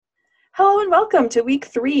Hello and welcome to week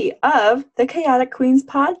 3 of the Chaotic Queens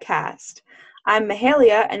podcast. I'm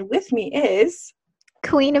Mahalia and with me is...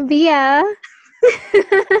 Queen Avia.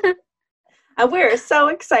 And we're so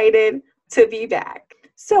excited to be back.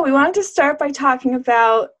 So we wanted to start by talking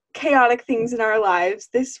about chaotic things in our lives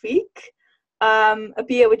this week.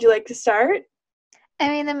 Abia, would you like to start? I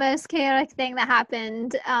mean, the most chaotic thing that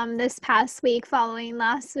happened this past week following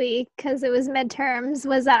last week, because it was midterms,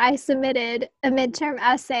 was that I submitted a midterm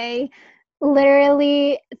essay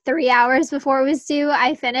literally 3 hours before it was due.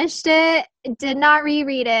 I finished it, did not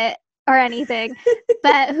reread it or anything.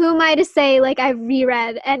 But who am I to say, like, I've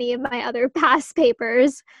reread any of my other past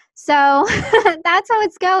papers? So that's how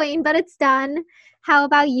it's going, but it's done. How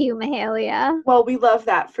about you, Mahalia? Well, we love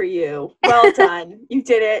that for you. Well done. You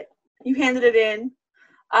did it. You handed it in.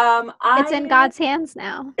 It's in God's hands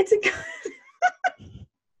now. It's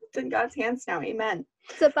in God's hands now. Amen.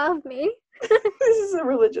 It's above me. This is a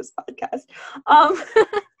religious podcast.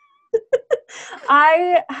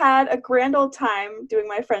 I had a grand old time doing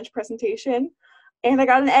my French presentation, and I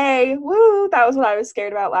got an A. Woo! That was what I was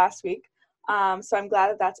scared about last week. So I'm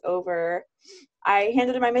glad that that's over. I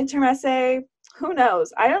handed in my midterm essay. Who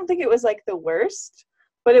knows? I don't think it was like the worst,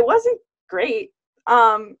 but it wasn't great.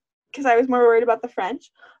 Because I was more worried about the French.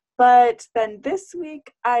 But then this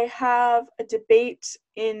week, I have a debate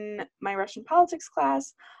in my Russian politics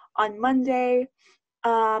class on Monday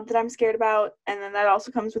that I'm scared about. And then that also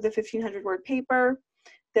comes with a 1,500-word paper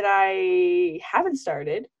that I haven't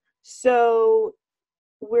started. So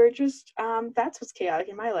we're just, that's what's chaotic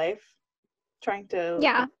in my life, trying to learn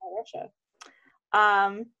about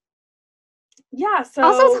Russia. Yeah, so...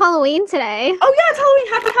 Also, it's Halloween today. Oh, yeah, it's Halloween.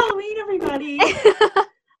 Happy Halloween, everybody.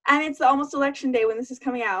 And it's almost election day when this is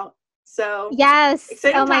coming out. So yes.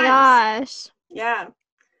 Oh my gosh. Yeah.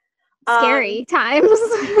 Scary times.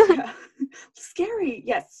 Yeah. Scary.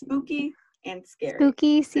 Yes. Spooky and scary.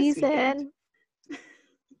 Spooky season.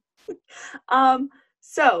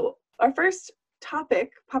 So our first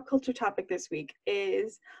topic, pop culture topic this week,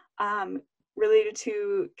 is related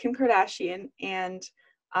to Kim Kardashian and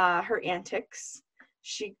her antics.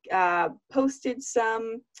 She posted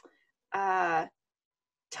some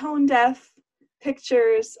tone-deaf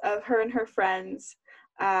pictures of her and her friends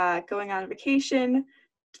going on vacation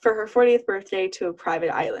for her 40th birthday to a private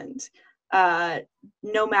island.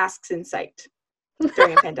 No masks in sight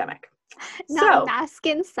during a pandemic. Not a mask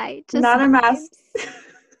in sight. Just not vibes. A mask. Just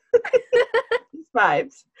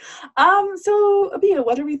vibes. So, Abia,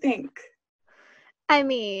 what do we think? I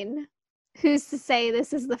mean, who's to say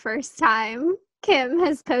this is the first time Kim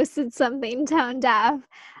has posted something tone deaf?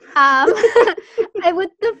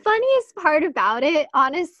 The funniest part about it,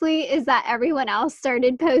 honestly, is that everyone else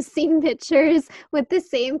started posting pictures with the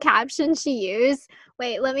same caption she used.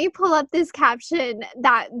 Wait, let me pull up this caption,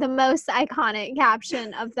 the most iconic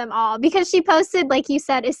caption of them all, because she posted, like you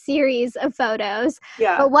said, a series of photos.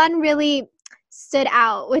 Yeah. But one really stood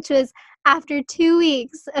out, which was, after 2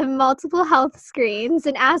 weeks of multiple health screens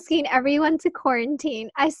and asking everyone to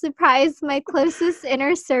quarantine, I surprised my closest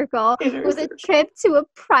inner circle with a trip to a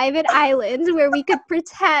private island where we could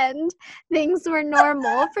pretend things were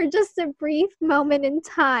normal for just a brief moment in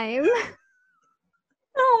time.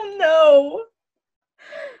 Oh, no.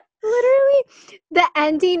 Literally, the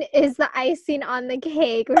ending is the icing on the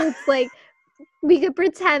cake, where it's like, we could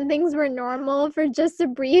pretend things were normal for just a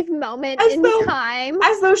brief moment time.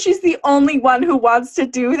 As though she's the only one who wants to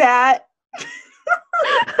do that.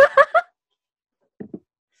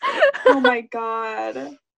 Oh my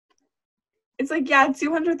god. It's like, yeah,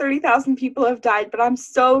 230,000 people have died, but I'm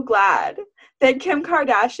so glad that Kim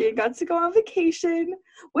Kardashian got to go on vacation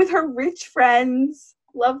with her rich friends.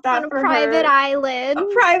 Love that for her. On a private island. A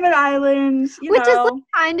private island, Which is like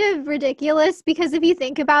kind of ridiculous, because if you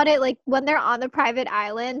think about it, like when they're on the private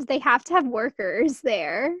island, they have to have workers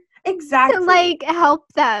there. Exactly. To like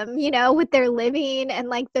help them, with their living and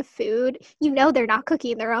like the food. They're not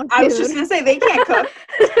cooking their own food. I was just going to say, they can't cook.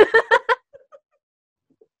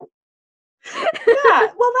 Yeah,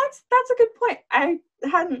 well, that's a good point. I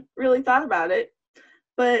hadn't really thought about it,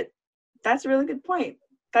 but that's a really good point.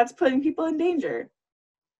 That's putting people in danger.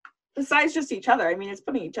 Besides just each other. I mean, it's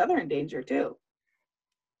putting each other in danger, too.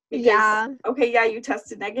 Because, okay, yeah, you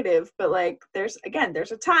tested negative, but, like, there's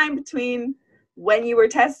a time between when you were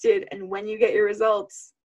tested and when you get your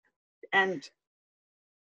results. And,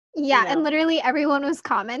 and literally everyone was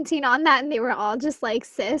commenting on that, and they were all just like,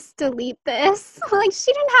 sis, delete this. Like,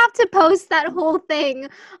 she didn't have to post that whole thing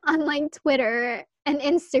on, like, Twitter and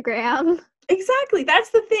Instagram. Exactly.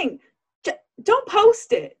 That's the thing. Don't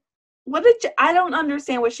post it. I don't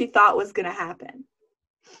understand what she thought was going to happen.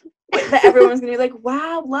 that everyone's gonna be like,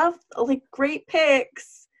 wow, love, like, great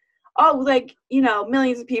pics. Oh, like,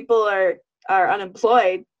 millions of people are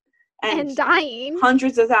unemployed And dying.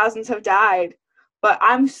 hundreds of thousands have died. But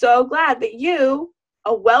I'm so glad that you,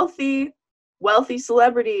 a wealthy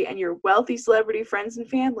celebrity, and your wealthy celebrity friends and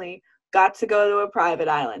family got to go to a private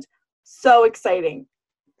island. So exciting.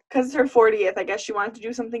 Because it's her 40th, I guess she wanted to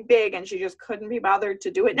do something big and she just couldn't be bothered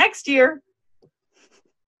to do it next year.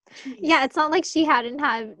 Jeez. Yeah, it's not like she hasn't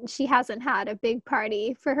had a big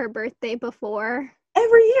party for her birthday before.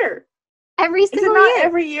 Every year. Every single year. Is it not year.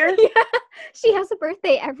 every year? Yeah, she has a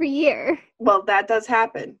birthday every year. Well, that does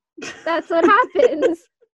happen. That's what happens.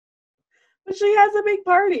 But she has a big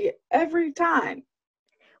party every time.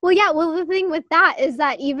 Well, yeah, the thing with that is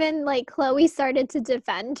that even, like, Khloe started to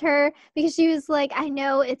defend her because she was like, I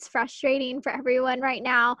know it's frustrating for everyone right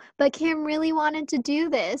now, but Kim really wanted to do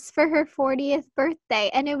this for her 40th birthday,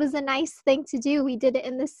 and it was a nice thing to do. We did it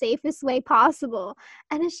in the safest way possible.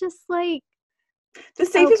 And it's just like, the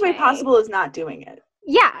safest way possible is not doing it.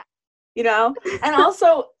 Yeah. And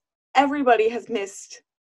also, everybody has missed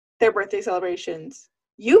their birthday celebrations.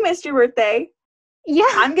 You missed your birthday. Yeah.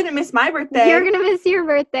 I'm going to miss my birthday. You're going to miss your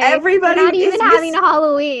birthday. Everybody We're not even having a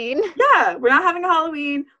Halloween. Yeah, we're not having a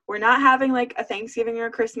Halloween. We're not having, like, a Thanksgiving or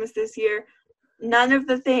a Christmas this year. None of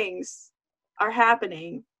the things are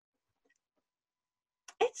happening.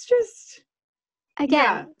 It's just...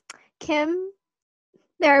 Again, yeah. Kim,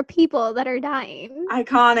 there are people that are dying.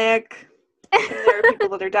 Iconic. And there are people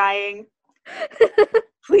that are dying.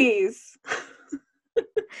 Please.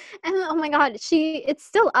 And oh my god, it's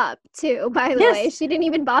still up too, by the way. She didn't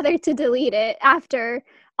even bother to delete it after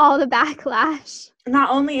all the backlash. Not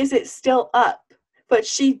only is it still up, but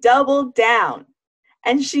she doubled down.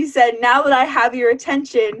 And she said, now that I have your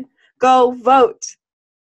attention, go vote.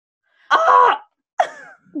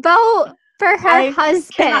 Vote for her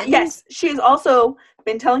husband. Yes, she has also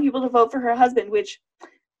been telling people to vote for her husband, which,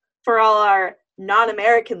 for all our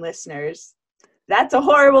non-American listeners, that's a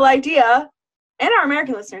horrible idea. And our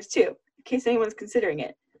American listeners, too, in case anyone's considering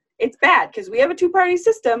it. It's bad, because we have a two-party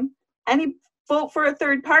system. Any vote for a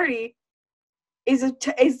third party is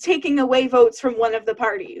taking away votes from one of the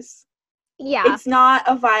parties. Yeah. It's not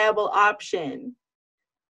a viable option.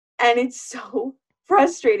 And it's so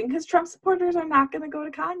frustrating, because Trump supporters are not going to go to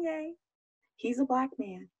Kanye. He's a black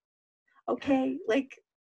man. Okay? Like,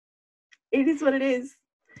 it is what it is.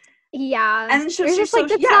 Yeah. And she's just like,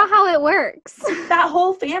 that's not how it works. That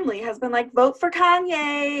whole family has been like, vote for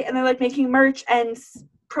Kanye. And they're like making merch and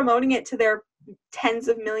promoting it to their tens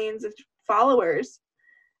of millions of followers.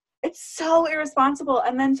 It's so irresponsible.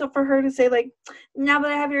 And then so for her to say, like, now that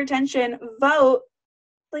I have your attention, vote.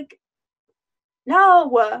 Like,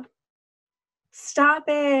 no. Stop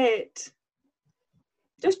it.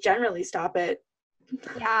 Just generally stop it.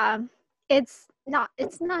 Yeah. It's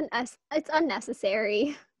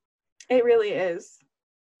unnecessary. It really is.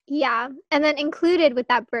 Yeah. And then included with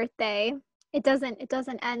that birthday, it doesn't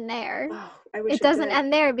end there. Oh, I wish it doesn't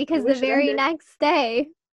end there, because the very next day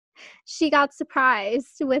she got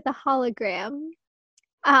surprised with a hologram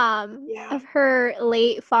of her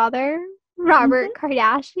late father, Robert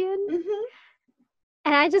Kardashian. Mm-hmm.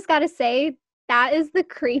 And I just gotta say, that is the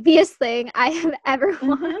creepiest thing I have ever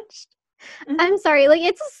watched. Mm-hmm. I'm sorry, like,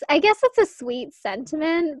 I guess it's a sweet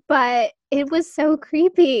sentiment, but it was so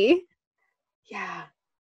creepy.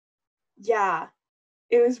 Yeah.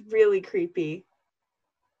 It was really creepy.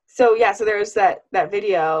 So there's that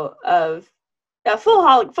video of a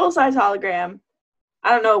full-size hologram.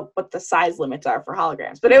 I don't know what the size limits are for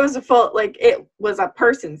holograms, but it was it was a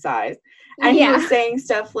person size. And he was saying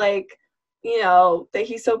stuff like, that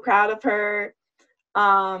he's so proud of her.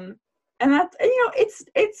 And that's,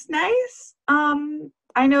 it's nice.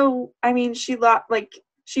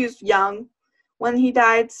 She was young when he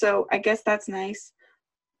died, so I guess that's nice.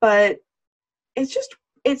 But it's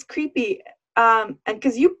creepy. And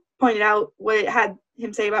because you pointed out what it had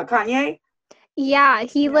him say about Kanye. Yeah,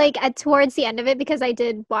 he towards the end of it, because I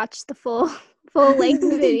did watch the full length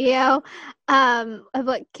video of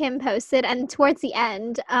what Kim posted, and towards the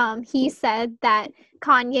end, he said that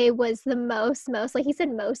Kanye was the most, like, he said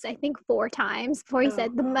most, I think 4 times before he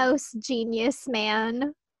said the most genius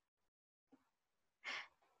man.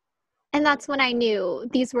 And that's when I knew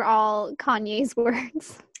these were all Kanye's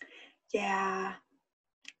words. Yeah.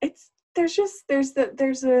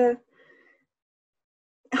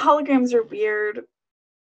 Holograms are weird,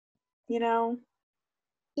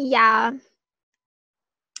 Yeah.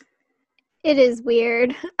 It is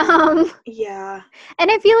weird. Yeah.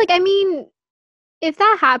 And I feel like, if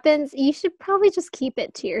that happens, you should probably just keep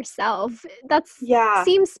it to yourself. Yeah.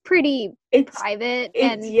 Seems pretty private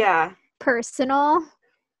and yeah. personal.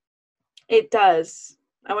 It does.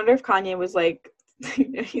 I wonder if Kanye was like,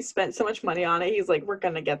 he spent so much money on it. He's like, we're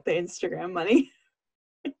gonna get the Instagram money.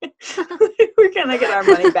 We're gonna get our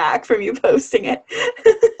money back from you posting it.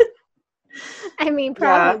 I mean,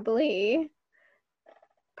 probably. Yeah.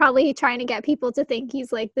 Probably trying to get people to think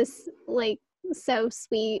he's like this, like, so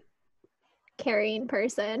sweet, caring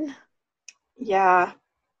person. Yeah.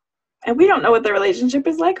 And we don't know what their relationship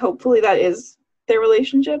is like. Hopefully that is their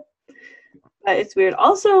relationship. But it's weird.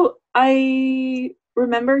 Also, I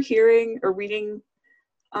remember hearing or reading,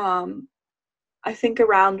 I think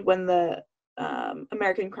around when the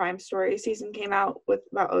American Crime Story season came out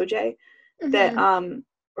about OJ, that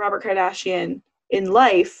Robert Kardashian in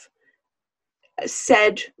life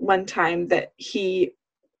said one time that he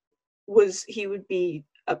would be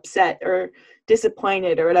upset or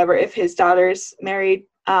disappointed or whatever if his daughters married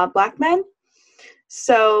black men.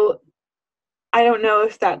 So I don't know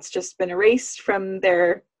if that's just been erased from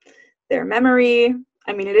their memory.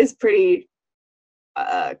 I mean, it is pretty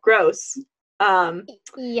gross.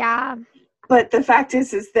 Yeah. But the fact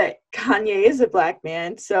is that Kanye is a black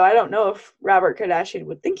man, so I don't know if Robert Kardashian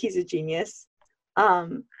would think he's a genius.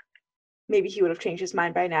 Maybe he would have changed his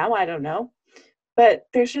mind by now. I don't know. But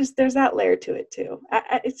there's that layer to it too.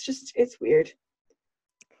 It's weird.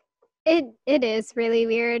 It is really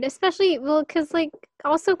weird, especially because like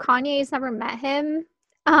also Kanye's never met him.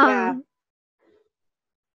 Yeah.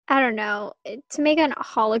 I don't know, to make a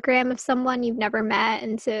hologram of someone you've never met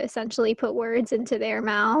and to essentially put words into their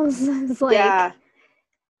mouths is like,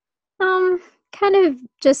 kind of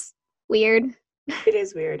just weird. It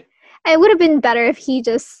is weird. It would have been better if he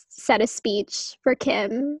just said a speech for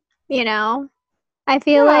Kim, you know? I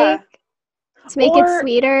feel like to make it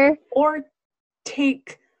sweeter. Or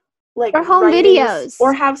take like or home videos.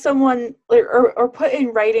 Or have someone or put in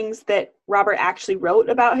writings that Robert actually wrote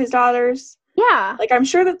about his daughters. Yeah. Like I'm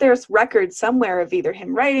sure that there's records somewhere of either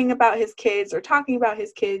him writing about his kids or talking about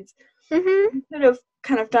his kids. Mm-hmm. He could have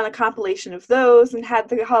kind of done a compilation of those and had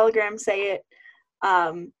the hologram say it.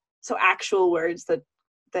 So actual words that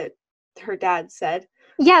her dad said.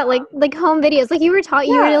 Yeah, like home videos. Like you were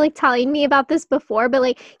you were like telling me about this before, but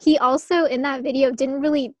like he also in that video didn't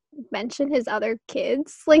really mention his other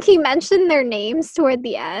kids. Like he mentioned their names toward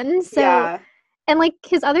the end. So and like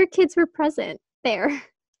his other kids were present there.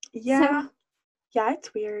 Yeah. So, yeah,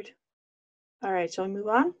 it's weird. All right, shall we move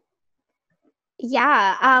on?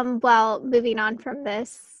 Yeah. Well, moving on from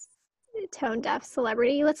this tone deaf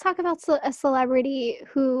celebrity, let's talk about a celebrity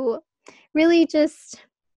who really just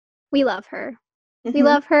we love her. Mm-hmm. We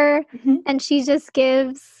love her, and she just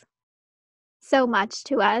gives so much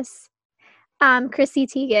to us. Chrissy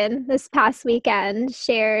Teigen this past weekend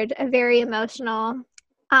shared a very emotional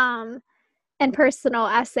and personal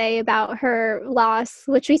essay about her loss,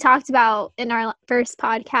 which we talked about in our first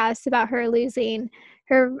podcast about her losing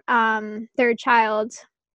her third child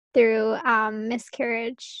through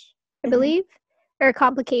miscarriage, I believe, or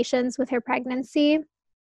complications with her pregnancy.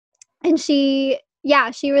 And she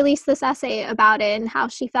released this essay about it and how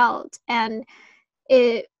she felt. And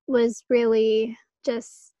it was really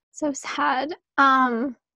just so sad.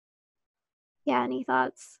 Any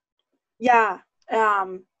thoughts? Yeah.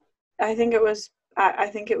 I think it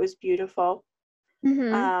was beautiful.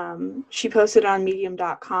 She posted on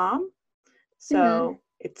medium.com. So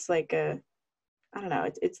it's like I don't know,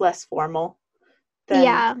 it's less formal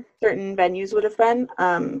than certain venues would have been.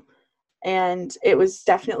 And it was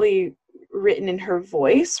definitely written in her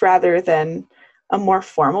voice rather than a more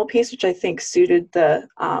formal piece, which I think suited the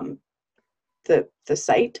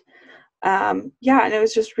site. And it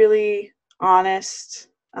was just really honest,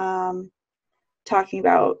 talking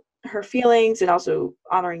about her feelings and also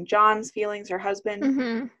honoring John's feelings, her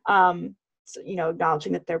husband. So,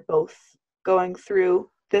 acknowledging that they're both going through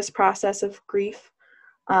this process of grief.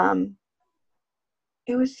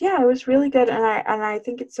 It was really good, and I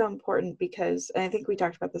think it's so important because, and I think we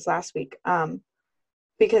talked about this last week,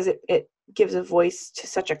 because it gives a voice to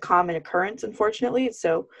such a common occurrence. Unfortunately, it's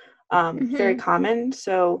so very common.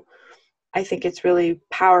 So I think it's really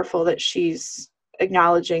powerful that she's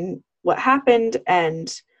acknowledging what happened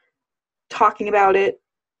and talking about it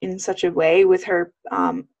in such a way with her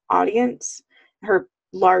audience, her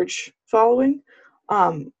large following.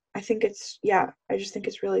 I just think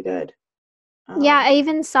it's really good. I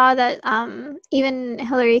even saw that even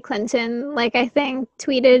Hillary Clinton, like I think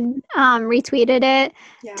retweeted it,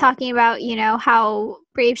 talking about, how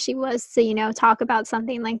brave she was to, talk about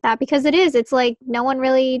something like that, because it's like no one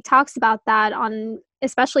really talks about that on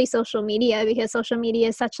especially social media, because social media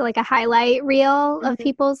is such like a highlight reel of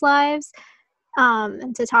people's lives.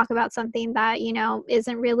 And to talk about something that,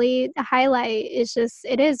 isn't really a highlight,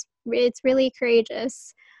 it's really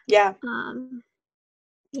courageous. Yeah.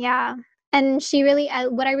 Yeah. And she really,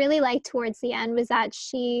 what I really liked towards the end was that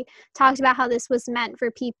she talked about how this was meant for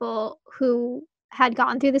people who had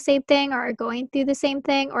gone through the same thing, or are going through the same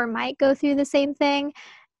thing, or might go through the same thing,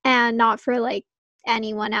 and not for like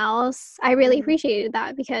anyone else. I really appreciated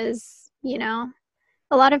that, because, a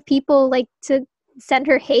lot of people like to send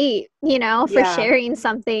her hate, for sharing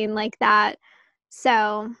something like that.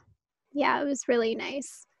 So, yeah, it was really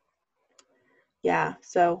nice. Yeah.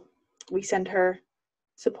 So we send her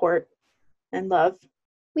support and love.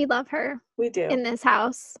 We love her. We do. In this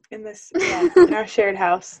house. In our shared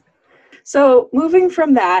house. So moving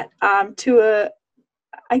from that to a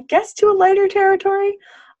lighter territory,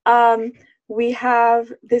 we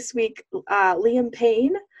have this week Liam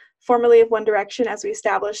Payne, formerly of One Direction, as we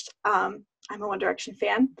established. I'm a One Direction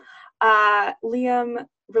fan. Liam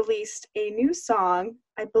released a new song,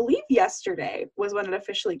 I believe yesterday was when it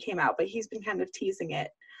officially came out, but he's been kind of teasing it.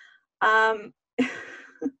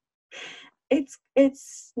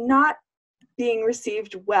 It's not being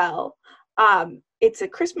received well. It's a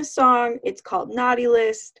Christmas song. It's called Naughty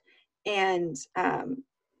List, and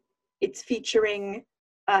it's featuring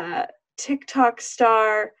TikTok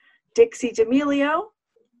star Dixie D'Amelio.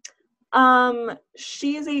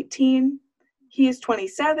 She is 18. He is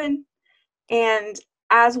 27. And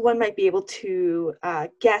as one might be able to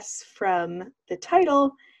guess from the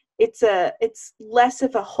title, it's less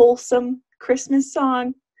of a wholesome Christmas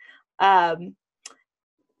song. And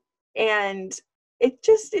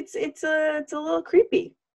it's a little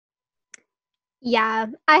creepy. Yeah,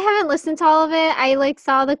 I haven't listened to all of it. I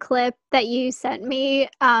saw the clip that you sent me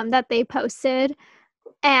that they posted,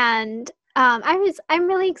 and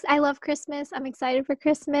I love Christmas. I'm excited for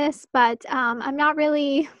Christmas, but I'm not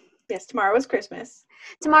really. Yes, tomorrow is Christmas.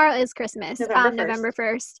 Tomorrow is Christmas. November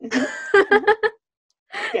 1st. Mm-hmm.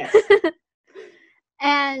 Yes.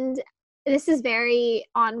 And this is very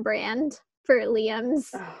on brand for Liam's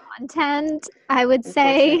content, I would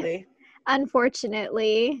say.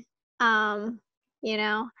 Unfortunately.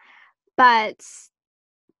 But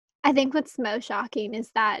I think what's most shocking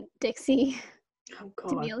is that Dixie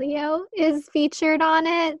D'Amelio is featured on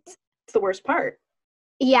it. It's the worst part.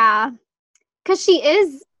 Yeah, because she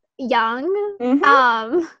is young.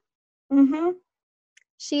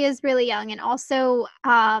 She is really young, and also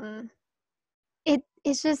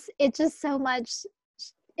it's just so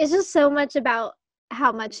much about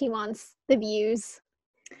how much he wants the views.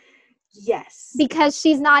 Yes. Because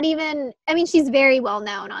she's not even, she's very well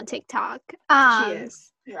known on TikTok. She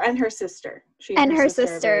is. And her sister. She and her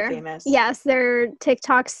sister are very famous. Yes, they're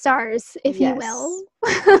TikTok stars, if you will.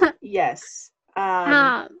 Yes.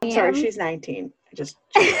 I'm sorry, she's 19.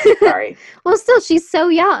 Sorry. Well, still, she's so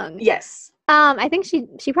young. Yes. I think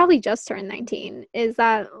she probably just turned 19. Is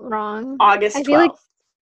that wrong? August 12th. I feel like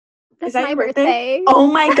that's my birthday. Oh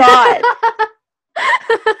my God.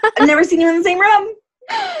 I've never seen you in the same room.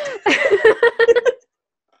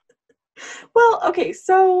 Well, okay,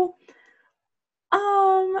 so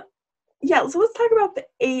so let's talk about the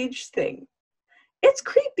age thing. It's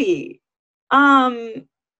creepy.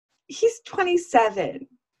 He's 27,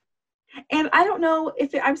 and I don't know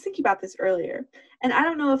if I was thinking about this earlier, and I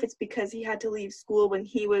don't know if it's because he had to leave school when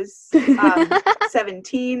he was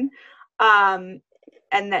 17, and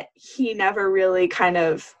that he never really kind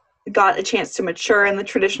of got a chance to mature in the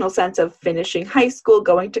traditional sense of finishing high school,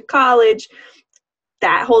 going to college,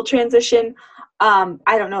 that whole transition. I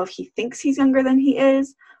don't know if he thinks he's younger than he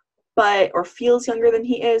is, or feels younger than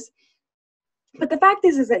he is. But the fact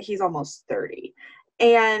is that he's almost 30,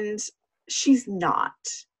 and she's not.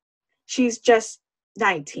 She's just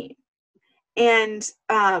 19. And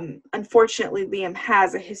unfortunately, Liam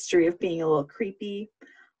has a history of being a little creepy.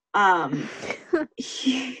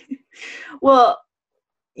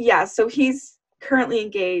 So he's currently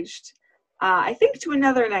engaged, I think, to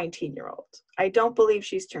another 19-year-old. I don't believe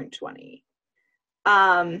she's turned 20.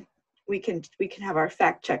 We can have our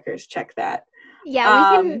fact checkers check that.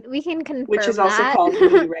 Yeah, we can confirm which is also that. called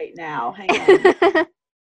me right now. Hang on.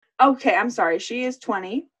 Okay, I'm sorry. She is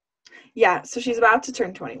 20. Yeah, so she's about to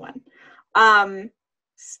turn 21.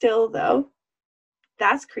 Still, though,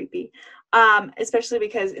 that's creepy. Especially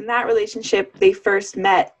because in that relationship, they first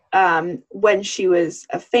met when she was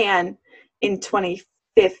a fan in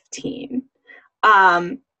 2015,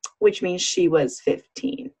 which means she was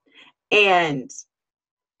 15. And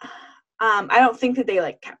I don't think that they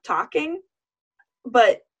kept talking,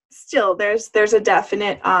 but still, there's a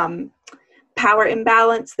definite power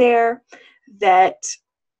imbalance there that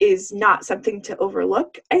is not something to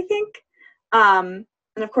overlook, I think. And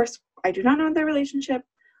of course, I do not know their relationship.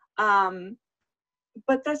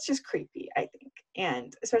 But that's just creepy, I think.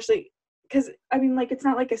 And especially because, I mean, like, it's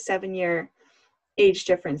not like a 7-year age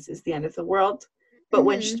difference is the end of the world. But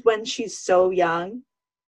when she's so young,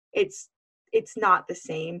 it's not the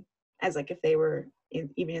same as, like, if they were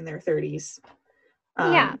even in their 30s.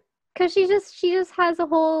 Yeah, because she just has a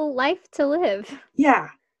whole life to live. Yeah.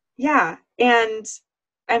 And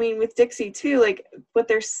I mean, with Dixie too, like, what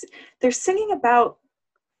they're singing about,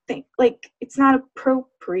 like, it's not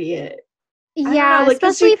appropriate. Yeah, like,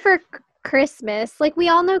 especially for Christmas. Like, we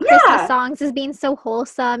all know Christmas songs as being so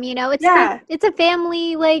wholesome, you know? It's a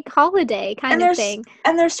family, like, holiday kind of thing.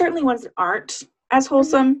 And there's certainly ones that aren't as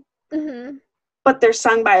wholesome, but they're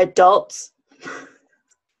sung by adults.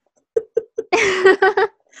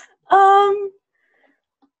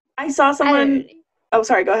 I saw someone. Oh,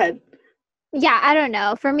 sorry. Go ahead. Yeah, I don't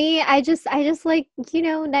know. For me, I just like, you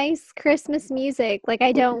know, nice Christmas music. Like,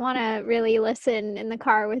 I don't want to really listen in the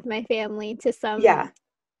car with my family to some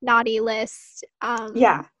naughty list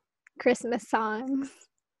Christmas songs.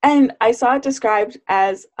 And I saw it described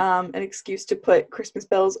as an excuse to put Christmas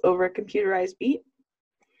bells over a computerized beat.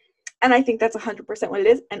 And I think that's 100% what it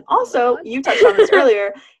is. And also, you touched on this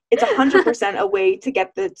earlier, it's 100% a way to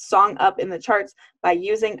get the song up in the charts by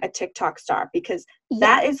using a TikTok star, because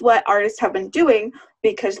that is what artists have been doing,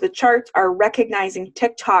 because the charts are recognizing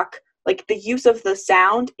TikTok, like the use of the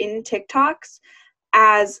sound in TikToks,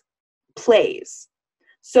 as plays.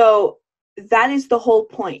 So that is the whole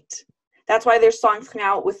point. That's why there's songs coming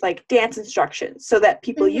out with, like, dance instructions, so that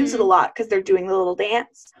people use it a lot because they're doing the little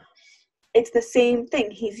dance. It's the same thing.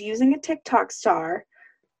 He's using a TikTok star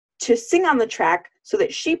to sing on the track so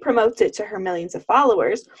that she promotes it to her millions of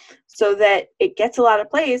followers, so that it gets a lot of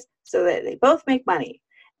plays, so that they both make money.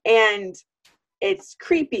 And it's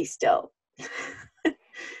creepy still.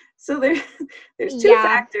 So there's two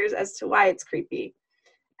factors as to why it's creepy.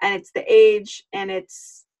 And it's the age, and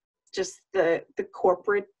it's just the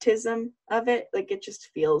corporatism of it. Like, it just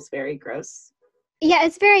feels very gross. Yeah,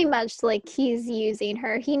 it's very much like he's using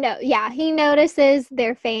her. He notices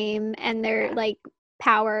their fame and their like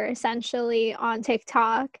power essentially on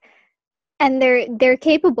TikTok, and they're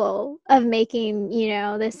capable of making, you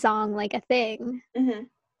know, this song like a thing. And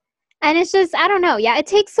it's just, I don't know. Yeah, it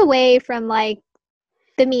takes away from like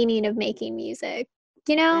the meaning of making music.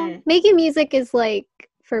 You know, making music is like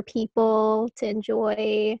for people to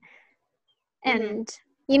enjoy, and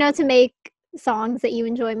you know, to make songs that you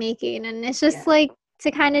enjoy making. And it's just like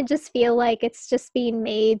to kind of just feel like it's just being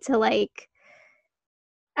made to, like,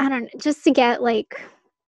 I don't know, just to get like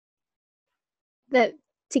to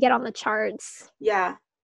get on the charts. Yeah.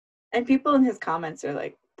 And people in his comments are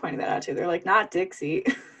like pointing that out too. They're like, not Dixie.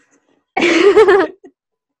 Yeah,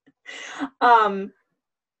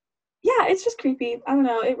 it's just creepy. I don't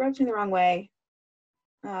know, it rubs me the wrong way.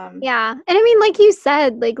 Yeah, and I mean, like you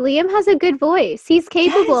said, like, Liam has a good voice. He's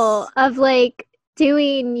capable of like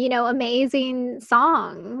doing, you know, amazing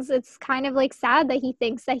songs. It's kind of like sad that he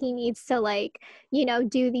thinks that he needs to, like, you know,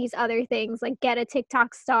 do these other things, like get a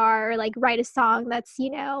TikTok star, or like write a song that's,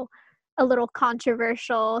 you know, a little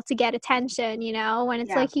controversial to get attention, you know, when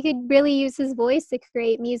it's like he could really use his voice to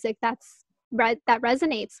create music that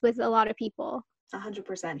resonates with a lot of people.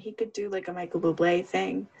 100%. He could do like a Michael Bublé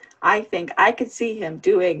thing. I think I could see him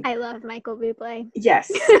doing. I love Michael Bublé.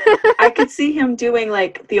 Yes. I could see him doing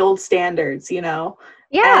like the old standards, you know?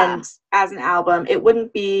 Yeah. And as an album, it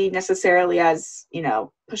wouldn't be necessarily as, you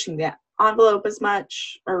know, pushing the envelope as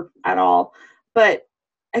much or at all. But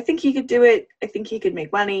I think he could do it. I think he could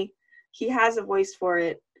make money. He has a voice for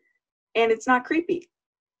it. And it's not creepy.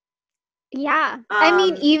 Yeah. I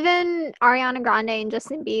mean, even Ariana Grande and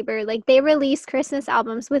Justin Bieber, like, they release Christmas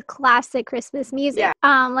albums with classic Christmas music.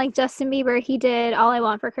 Yeah. Like Justin Bieber, he did All I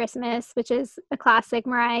Want for Christmas, which is a classic,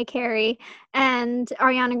 Mariah Carey. And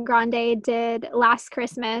Ariana Grande did Last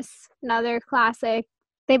Christmas, another classic.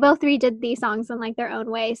 They both redid these songs in like their own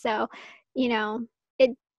way. So, you know,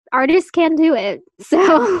 artists can do it.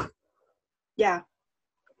 So yeah.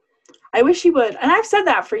 I wish he would. And I've said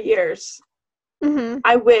that for years.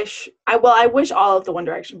 I wish all of the One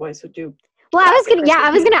Direction boys would do. Well, I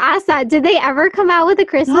was gonna ask that. Did they ever come out with a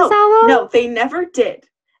Christmas album? No, they never did,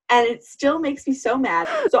 and it still makes me so mad.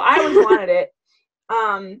 So I always wanted it,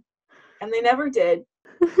 and they never did.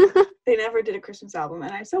 They never did a Christmas album,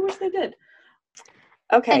 and I so wish they did.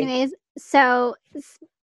 Okay. Anyways, so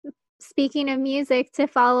speaking of music, to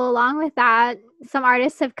follow along with that, some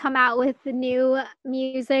artists have come out with new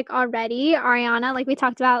music already. Ariana, like we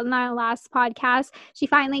talked about in our last podcast, she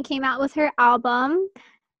finally came out with her album.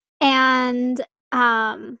 And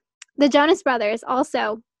the Jonas Brothers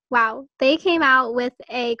also, wow, they came out with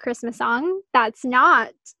a Christmas song that's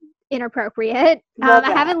not inappropriate.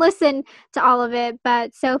 I haven't listened to all of it,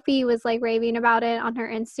 but Sophie was like raving about it on her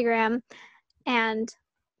Instagram, and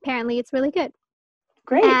apparently it's really good.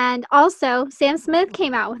 Great. And also, Sam Smith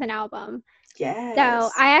came out with an album. Yes. So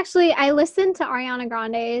I listened to Ariana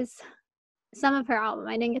Grande's, some of her album.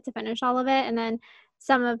 I didn't get to finish all of it. And then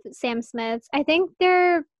some of Sam Smith's. I think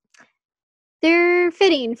they're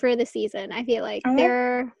fitting for the season. I feel like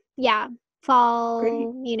they're fall, Great.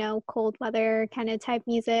 Cold weather kind of type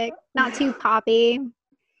music. Not too poppy.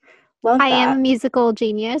 Love that. I am a musical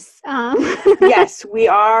genius. Yes, we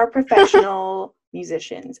are professional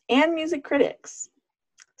musicians and music critics.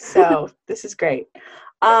 So this is great.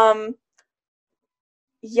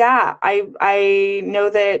 Yeah, I know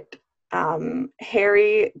that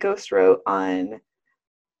Harry ghost wrote on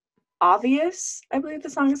Obvious, I believe the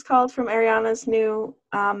song is called, from Ariana's new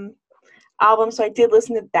album. So I did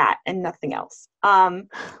listen to that and nothing else. Oh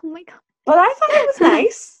my God. But I thought it was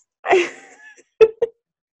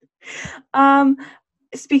nice.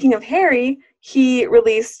 Speaking of Harry, he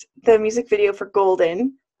released the music video for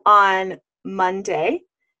Golden on Monday,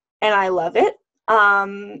 and I love it.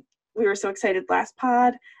 We were so excited last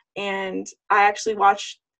pod, and I actually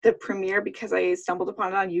watched the premiere because I stumbled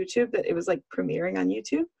upon it on YouTube, that it was like premiering on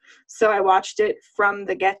YouTube. So I watched it from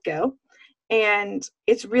the get-go, and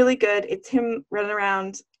it's really good. It's him running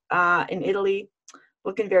around in Italy,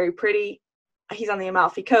 looking very pretty. He's on the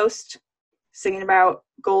Amalfi Coast, singing about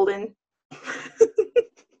Golden.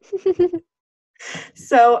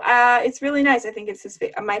 So it's really nice. I think it's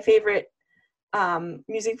my favorite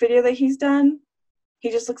music video that he's done. He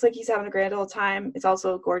just looks like he's having a grand old time. It's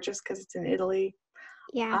also gorgeous because it's in Italy.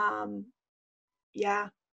 Yeah.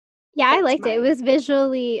 Yeah, I liked it. It was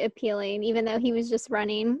visually appealing, even though he was just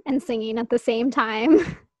running and singing at the same time.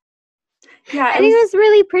 Yeah, I think it was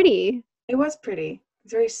really pretty. It was pretty.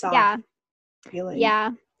 It's very soft. Feeling.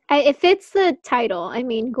 Yeah. It fits the title. I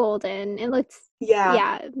mean, Golden. It looks.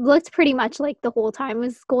 Yeah. It looked pretty much like the whole time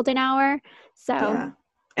was Golden Hour. So. Yeah.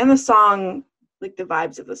 And the song, like the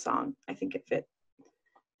vibes of the song, I think it fit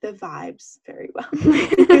the vibes very well.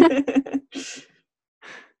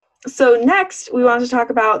 So next, we wanted to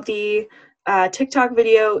talk about the TikTok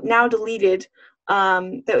video, now deleted,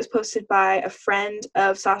 that was posted by a friend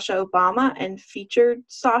of Sasha Obama and featured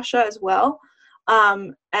Sasha as well.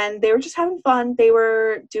 And they were just having fun. They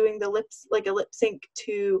were doing a lip sync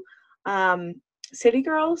to City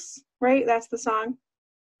Girls, right? That's the song.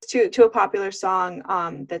 To a popular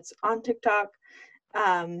song that's on TikTok.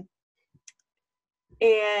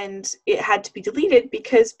 And it had to be deleted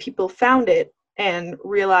because people found it and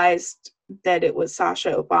realized that it was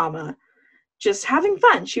Sasha Obama just having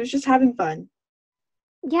fun. She was just having fun.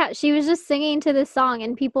 Yeah, she was just singing to this song,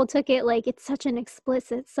 and people took it like it's such an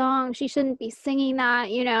explicit song. She shouldn't be singing that,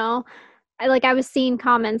 I was seeing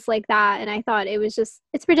comments like that, and I thought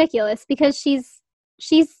it's ridiculous because she's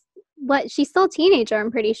still a teenager,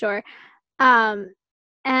 I'm pretty sure. And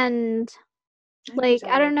like,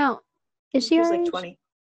 I don't know. Is she like 20?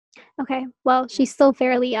 Okay, well, she's still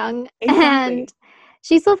fairly young, and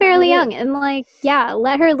she's still fairly young, and like,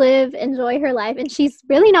 let her live, enjoy her life, and she's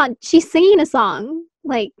singing a song,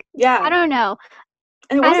 like, I don't know,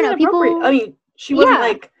 and it wasn't inappropriate. I mean, she wasn't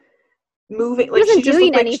like moving, like she wasn't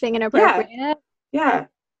doing anything inappropriate. Yeah,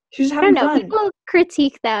 she was having fun. I don't know, people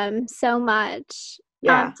critique them so much,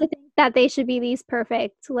 to think that they should be these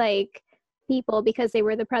perfect, like, people because they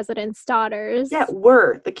were the president's daughters. Yeah,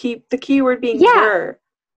 were the key word being were.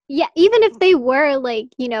 Yeah, even if they were, like,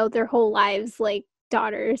 their whole lives, like,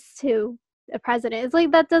 daughters to a president, it's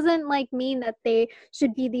like that doesn't, like, mean that they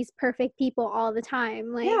should be these perfect people all the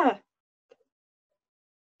time. Like,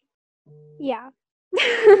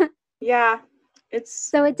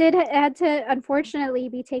 So it had to unfortunately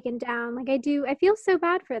be taken down. Like, I feel so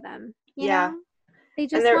bad for them. You know? They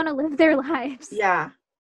just want to live their lives. Yeah.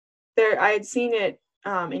 I had seen it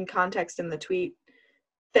in context in the tweet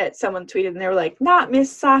that someone tweeted, and they were like, not Miss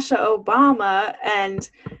Sasha Obama, and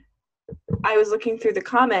I was looking through the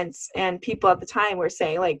comments, and people at the time were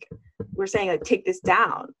saying like take this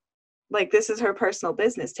down, like this is her personal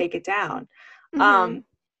business, take it down. And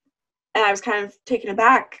I was kind of taken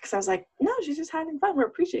aback because I was like, no, she's just having fun, we're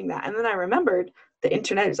appreciating that. And then I remembered the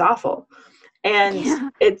internet is awful,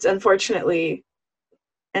 and it's unfortunately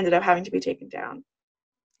ended up having to be taken down.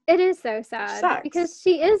 It is so sad Sucks. because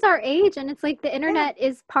she is our age, and it's like the internet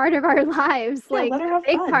is part of our lives, Yeah, like let her a have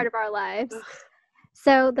big fun. part of our lives. Ugh.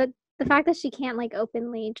 So the fact that she can't like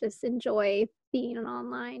openly just enjoy being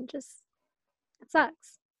online just it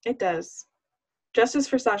sucks. It does. Justice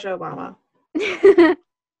for Sasha Obama.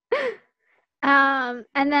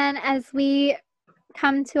 And then as we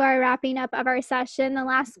come to our wrapping up of our session, the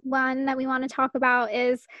last one that we want to talk about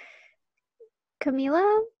is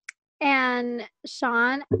Camila and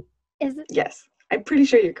Sean. Yes, I'm pretty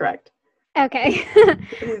sure you're correct. Okay.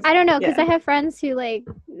 I don't know, because Yeah. I have friends who like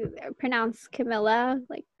pronounce Camilla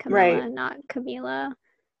like Camilla, Right. not Camila.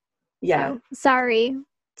 Yeah. So, sorry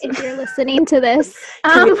if you're listening to this.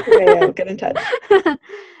 Camila Cabello, get in touch.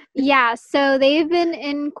 Yeah, so they've been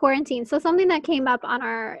in quarantine. So something that came up on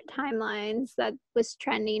our timelines that was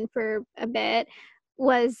trending for a bit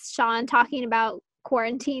was Sean talking about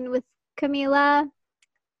quarantine with Camila.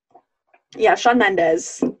 Yeah, Shawn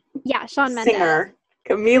Mendes. Yeah, Shawn Mendes. Singer.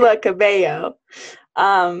 Camila Cabello.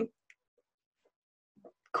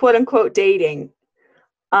 Quote unquote dating.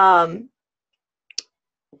 For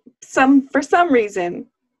some reason,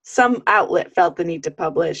 some outlet felt the need to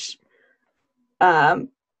publish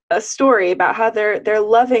a story about how they're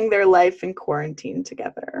loving their life in quarantine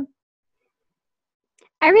together.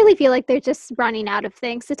 I really feel like they're just running out of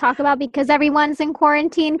things to talk about because everyone's in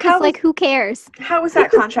quarantine. Because, like, who cares? How is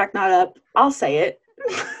that contract not up? I'll say it.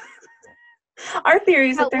 Our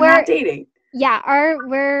theory is that they're not dating. Yeah,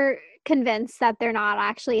 we're convinced that they're not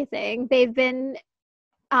actually a thing. They've been,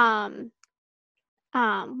 what's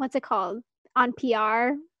it called? On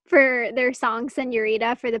PR for their song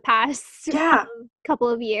Senorita for the past couple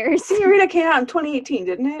of years. Senorita came out in 2018,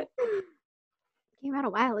 didn't it? Came out a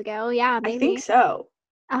while ago. Yeah, maybe. I think so.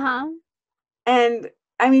 Uh-huh. And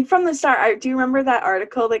I mean, from the start, do you remember that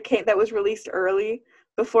article that was released early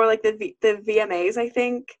before like the VMAs, I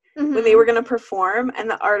think, when they were going to perform, and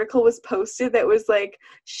the article was posted that was like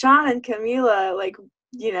Sean and Camila, like,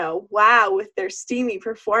 you know, wow, with their steamy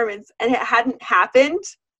performance, and it hadn't happened.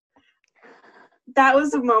 That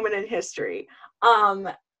was a moment in history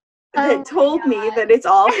that told me that it's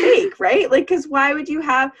all fake, right? Like, because why would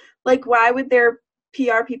their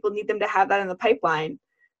PR people need them to have that in the pipeline?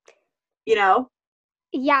 You know?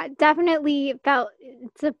 Yeah, definitely felt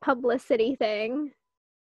it's a publicity thing.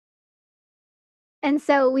 And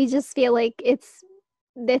so we just feel like it's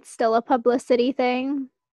still a publicity thing.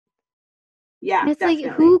 Yeah, and it's definitely.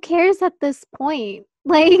 Like, who cares at this point?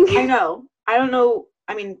 Like, I know. I don't know.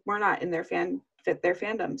 I mean, we're not in their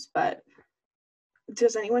fandoms, but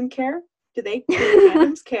does anyone care? Do the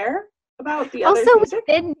fandoms care about the other music?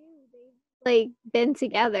 They've been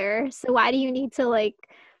together, so why do you need to like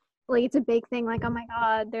it's a big thing, like, oh my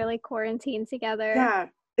god, they're like quarantined together. Yeah,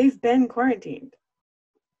 they've been quarantined.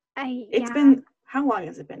 It's been, how long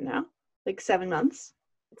has it been now? Like 7 months?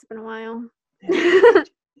 It's been a while.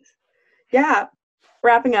 Yeah.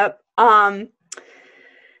 Wrapping up.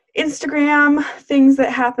 Instagram things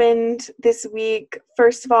that happened this week.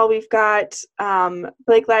 First of all, we've got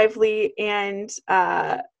Blake Lively and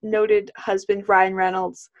noted husband Ryan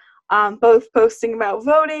Reynolds both posting about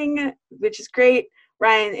voting, which is great.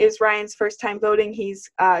 Ryan's first time voting. He's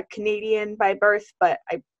Canadian by birth, but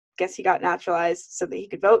I guess he got naturalized so that he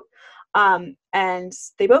could vote. And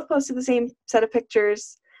they both posted the same set of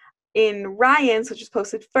pictures. In Ryan's, which was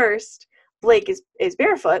posted first, Blake is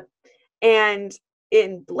barefoot, and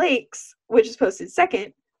in Blake's, which is posted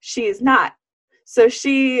second, she is not. So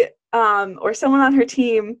she or someone on her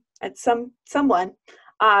team, at someone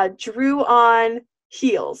drew on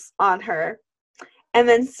heels on her. And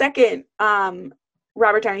then second,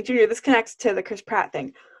 Robert Downey Jr., this connects to the Chris Pratt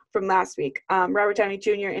thing from last week. Robert Downey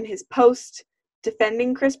Jr. in his post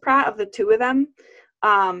defending Chris Pratt, of the two of them,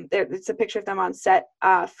 it's a picture of them on set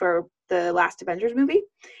for the last Avengers movie.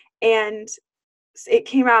 And it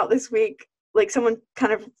came out this week, like someone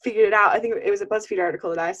kind of figured it out. I think it was a BuzzFeed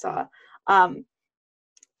article that I saw,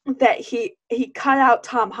 that he cut out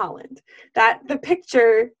Tom Holland. That the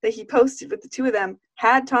picture that he posted with the two of them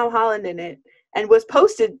had Tom Holland in it, and was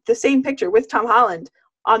posted the same picture with Tom Holland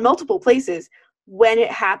on multiple places when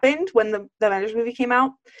it happened, when the Avengers movie came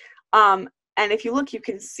out. And if you look, you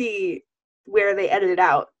can see where they edited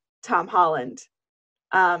out Tom Holland.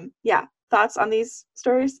 Yeah, thoughts on these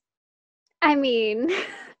stories? I mean,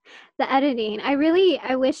 the editing. I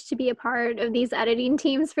wish to be a part of these editing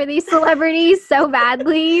teams for these celebrities so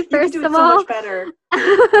badly. First you of do it all, so much better.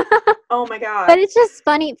 Oh my god! But it's just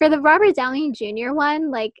funny for the Robert Downey Jr. one.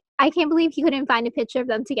 Like, I can't believe he couldn't find a picture of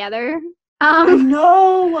them together. I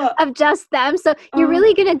know, of just them. So you're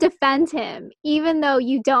really gonna defend him, even though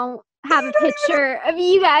you don't have a picture of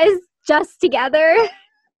you guys just together.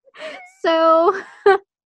 So,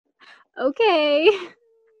 okay.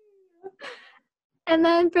 And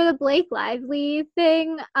then for the Blake Lively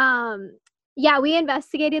thing, yeah, we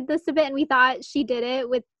investigated this a bit and we thought she did it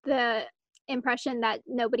with the impression that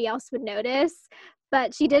nobody else would notice.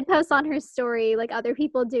 But she did post on her story like other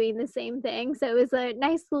people doing the same thing. So it was a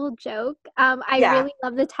nice little joke. I Yeah. really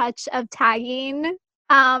love the touch of tagging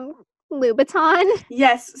Louboutin.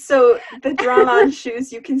 Yes, so the drawn-on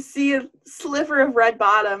shoes, you can see a sliver of red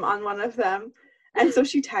bottom on one of them, and so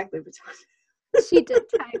she tagged Louboutin. She did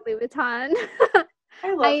tag Louboutin.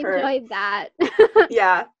 I love her. Enjoyed that.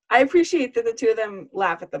 Yeah, I appreciate that the two of them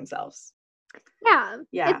laugh at themselves. Yeah,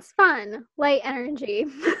 Yeah. it's fun. Light energy.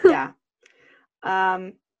 Yeah.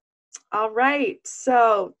 All right,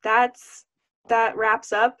 so that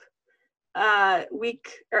wraps up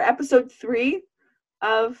episode 3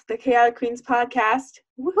 of the Chaotic Queens podcast.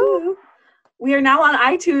 Woohoo! We are now on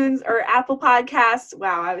iTunes or Apple Podcasts.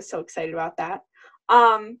 Wow, I was so excited about that.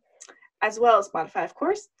 As well as Spotify, of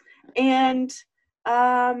course. And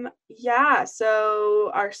yeah, so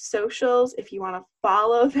our socials, if you want to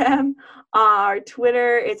follow them, our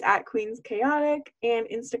Twitter, it's at Queens Chaotic, and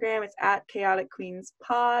Instagram, it's at Chaotic Queens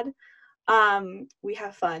Pod. We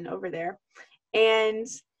have fun over there. And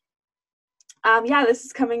yeah, this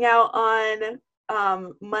is coming out on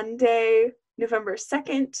Monday, November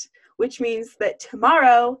 2nd, which means that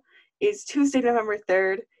tomorrow is Tuesday, November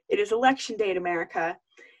 3rd. It is Election Day in America.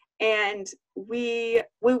 And we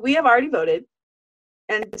have already voted.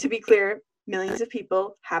 And to be clear, millions of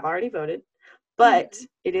people have already voted. But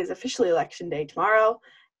it is officially Election Day tomorrow.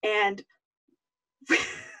 And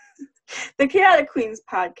the Chaotic Queens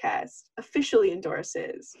podcast officially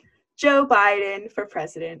endorses Joe Biden for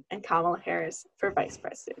president and Kamala Harris for vice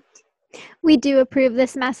president. We do approve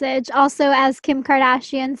this message. Also, as Kim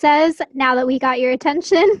Kardashian says, now that we got your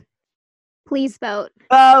attention, please vote.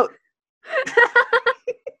 Vote!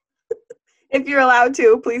 If you're allowed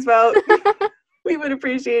to, please vote. We would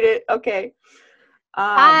appreciate it. Okay.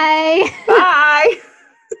 Bye. Bye.